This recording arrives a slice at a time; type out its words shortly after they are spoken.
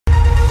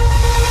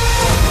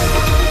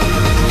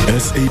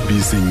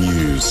SABC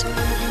News,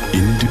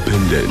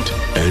 independent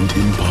and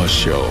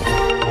impartial.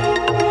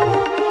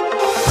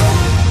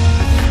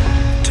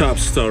 Top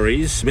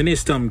stories.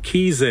 Minister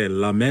Mkhize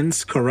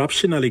laments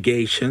corruption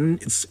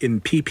allegations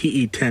in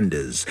PPE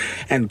tenders,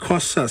 and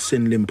Cosas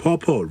in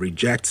Limpopo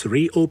rejects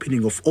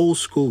reopening of all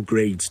school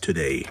grades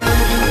today.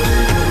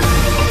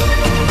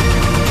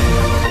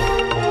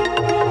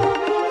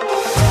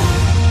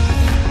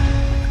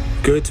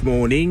 Good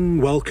morning.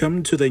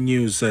 Welcome to the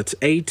news at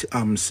 8.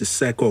 I'm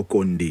Siseko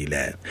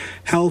Kondile.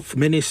 Health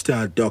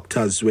Minister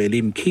Dr.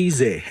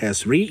 Mkhize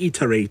has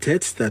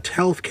reiterated that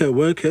healthcare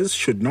workers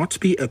should not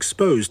be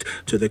exposed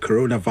to the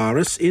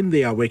coronavirus in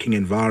their working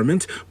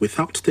environment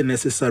without the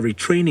necessary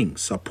training,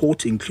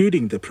 support,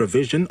 including the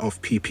provision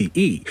of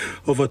PPE.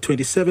 Over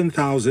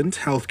 27,000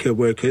 healthcare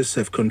workers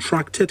have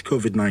contracted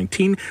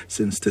COVID-19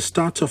 since the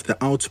start of the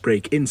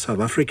outbreak in South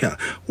Africa,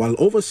 while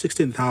over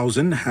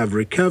 16,000 have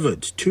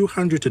recovered.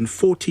 240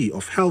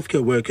 of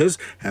healthcare workers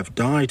have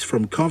died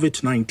from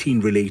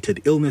COVID-19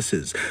 related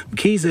illnesses.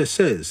 Mkhize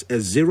says a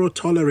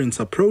zero-tolerance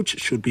approach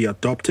should be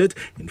adopted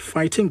in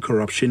fighting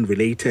corruption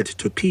related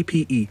to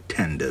PPE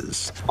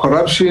tenders.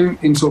 Corruption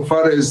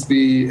insofar as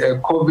the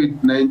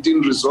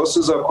COVID-19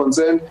 resources are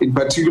concerned, in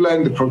particular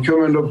in the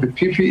procurement of the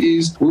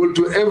PPEs, we will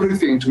do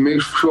everything to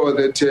make sure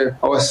that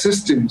our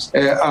systems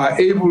are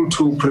able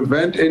to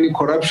prevent any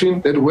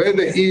corruption, that where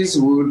there is,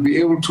 we will be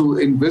able to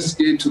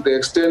investigate to the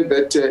extent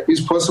that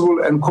is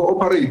possible and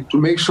cooperate to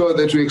make sure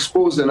that we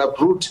expose and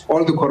uproot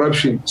all the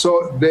corruption.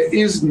 So there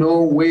is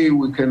no way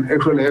we can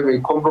actually have a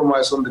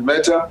compromise on the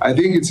matter. I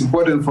think it's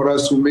important for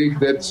us to make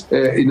that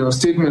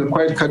statement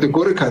quite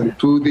categorically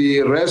to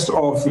the rest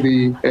of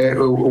the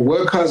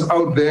workers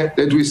out there,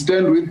 that we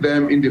stand with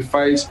them in the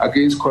fight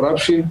against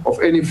corruption of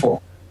any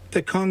form.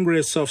 The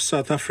Congress of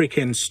South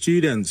African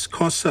Students,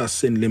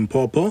 Cosas in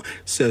Limpopo,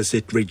 says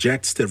it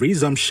rejects the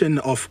resumption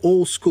of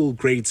all school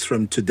grades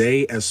from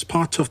today as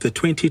part of the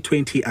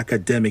 2020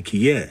 academic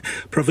year.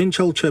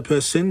 Provincial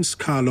Chairperson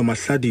Carlo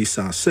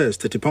Mkhize says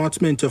the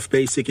Department of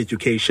Basic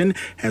Education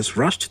has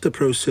rushed the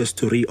process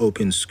to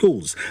reopen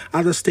schools.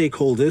 Other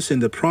stakeholders in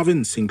the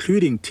province,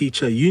 including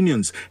teacher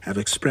unions, have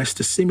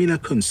expressed similar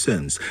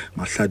concerns.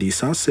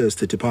 Mkhize says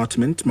the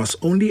department must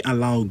only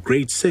allow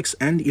grade 6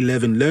 and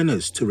 11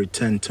 learners to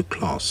return to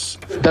class.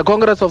 The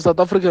Congress of South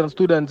African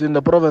Students in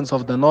the province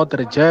of the North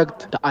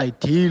reject the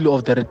ideal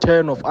of the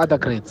return of other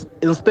grades.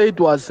 Instead,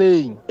 we are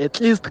saying at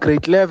least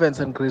grade 11s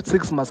and grade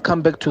 6 must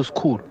come back to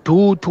school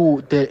due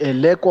to the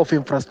lack of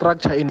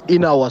infrastructure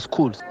in our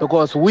schools.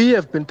 Because we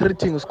have been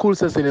treating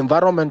schools as an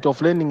environment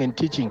of learning and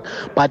teaching.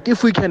 But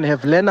if we can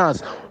have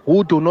learners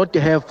who do not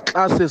have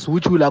classes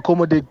which will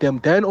accommodate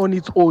them, then on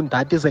its own,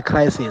 that is a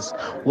crisis.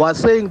 We are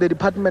saying the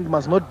department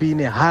must not be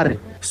in a hurry.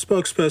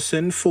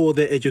 Spokesperson for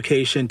the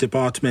Education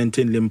Department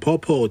in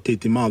Limpopo,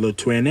 Titimalo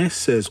Twene,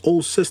 says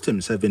all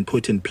systems have been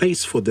put in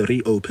place for the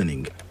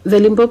reopening. The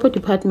Limpopo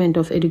Department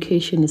of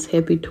Education is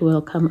happy to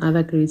welcome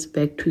other grades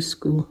back to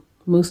school.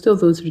 Most of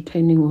those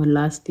returning were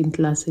last in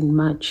class in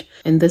March,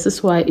 and this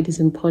is why it is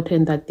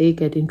important that they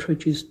get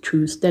introduced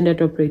to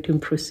standard operating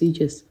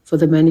procedures for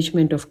the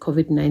management of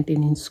COVID-19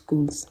 in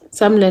schools.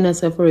 Some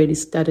learners have already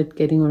started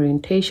getting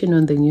orientation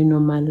on the new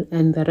normal,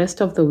 and the rest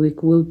of the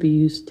week will be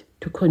used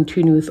to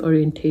continue with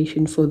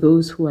orientation for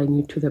those who are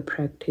new to the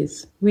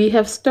practice. We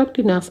have stocked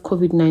enough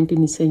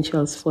COVID-19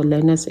 essentials for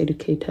learners,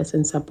 educators,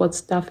 and support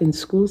staff in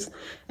schools,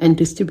 and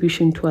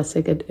distribution to our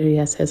second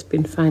areas has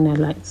been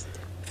finalized.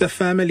 The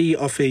family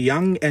of a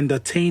young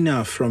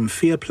entertainer from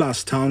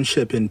Veerplas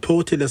Township in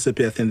Port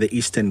Elizabeth in the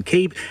Eastern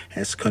Cape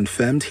has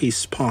confirmed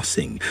his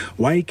passing.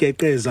 Waikeke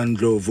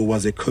Zandlovu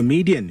was a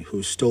comedian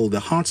who stole the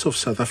hearts of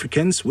South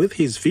Africans with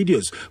his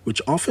videos,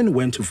 which often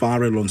went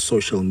viral on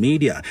social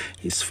media.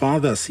 His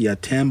father,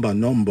 Siyathemba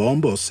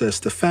Nombombo,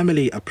 says the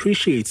family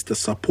appreciates the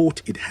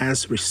support it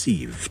has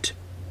received.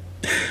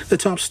 The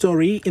top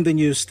story in the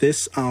news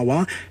this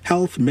hour,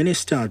 Health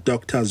Minister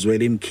Dr.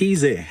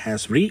 Mkhize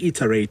has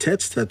reiterated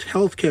that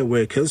healthcare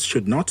workers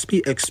should not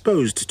be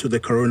exposed to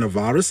the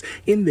coronavirus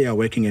in their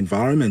working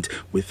environment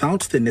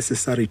without the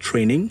necessary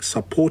training,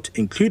 support,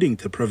 including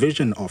the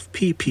provision of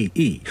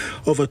PPE.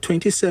 Over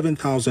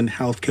 27,000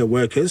 healthcare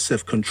workers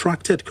have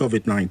contracted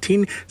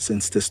COVID-19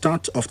 since the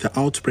start of the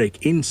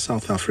outbreak in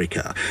South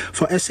Africa.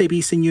 For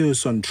SABC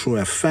News on True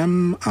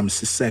FM, I'm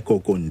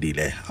Siseko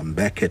Kondile. I'm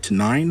back at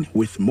 9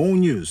 with more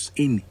news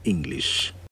in English.